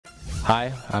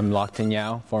Hi, I'm Lok-Tin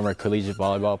Yao, former collegiate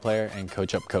volleyball player and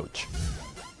CoachUp Coach.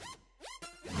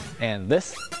 And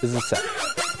this is the set.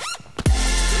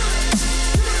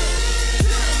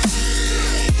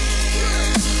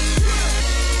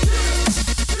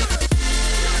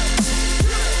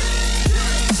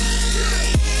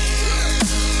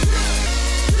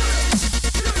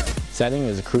 Setting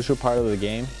is a crucial part of the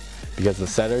game because the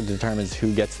setter determines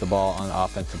who gets the ball on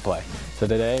offensive play. So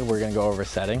today we're going to go over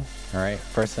setting. All right.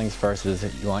 First things first is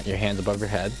you want your hands above your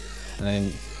head, and then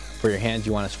for your hands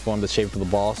you want to form the shape of the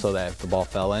ball so that if the ball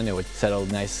fell in, it would settle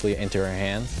nicely into your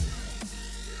hands.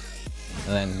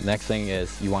 And then next thing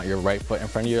is you want your right foot in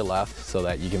front of your left so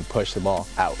that you can push the ball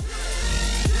out.